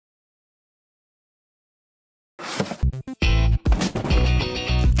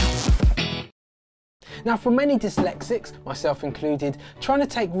Now for many dyslexics, myself included, trying to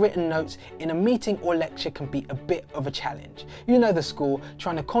take written notes in a meeting or lecture can be a bit of a challenge. You know the score,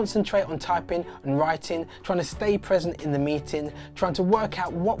 trying to concentrate on typing and writing, trying to stay present in the meeting, trying to work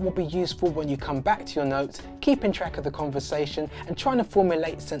out what will be useful when you come back to your notes, keeping track of the conversation and trying to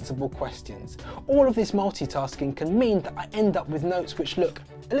formulate sensible questions. All of this multitasking can mean that I end up with notes which look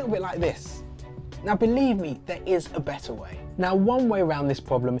a little bit like this. Now believe me, there is a better way. Now one way around this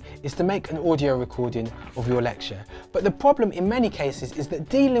problem is to make an audio recording of your lecture, but the problem in many cases is that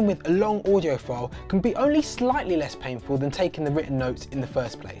dealing with a long audio file can be only slightly less painful than taking the written notes in the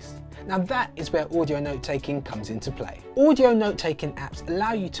first place. Now that is where audio note-taking comes into play. Audio note-taking apps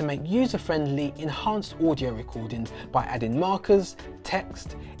allow you to make user-friendly enhanced audio recordings by adding markers,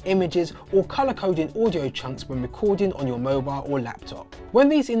 text, images or color-coding audio chunks when recording on your mobile or laptop. When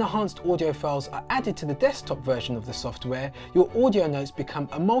these enhanced audio files are added to the desktop version of the software, your audio notes become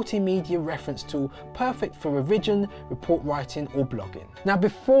a multimedia reference tool perfect for revision, report writing or blogging. Now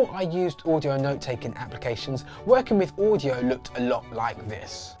before I used audio note-taking applications, working with audio looked a lot like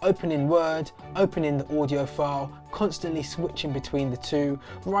this. Opening Word, opening the audio file, constantly switching between the two,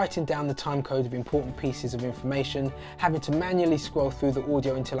 writing down the time code of important pieces of information, having to manually scroll through the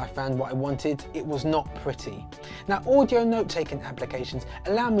audio until I found what I wanted. It was not pretty. Now audio note-taking applications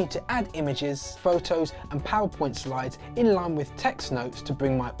allow me to add images, photos and PowerPoint slides in line with text notes to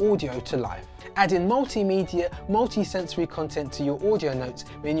bring my audio to life. Adding multimedia, multi-sensory content to your audio notes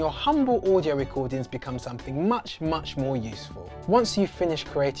mean your humble audio recordings become something much more useful. Once you've finished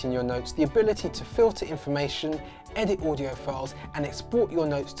creating your notes, the ability to filter information, edit audio files and export your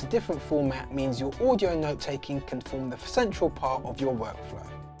notes to different formats means your audio note-taking can form the central part of your workflow.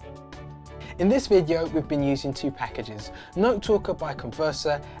 In this video, we've been using two packages, Notetalker by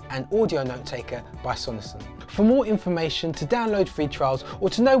Conversa and Audio Notetaker by Sonison. For more information, to download free trials or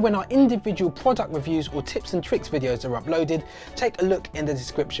to know when our individual product reviews or tips and tricks videos are uploaded, take a look in the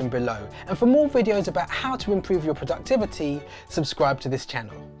description below. And for more videos about how to improve your productivity, subscribe to this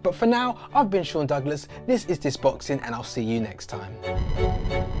channel. But for now, I've been Sean Douglas, this is Disboxing and I'll see you next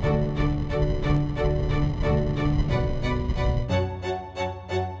time.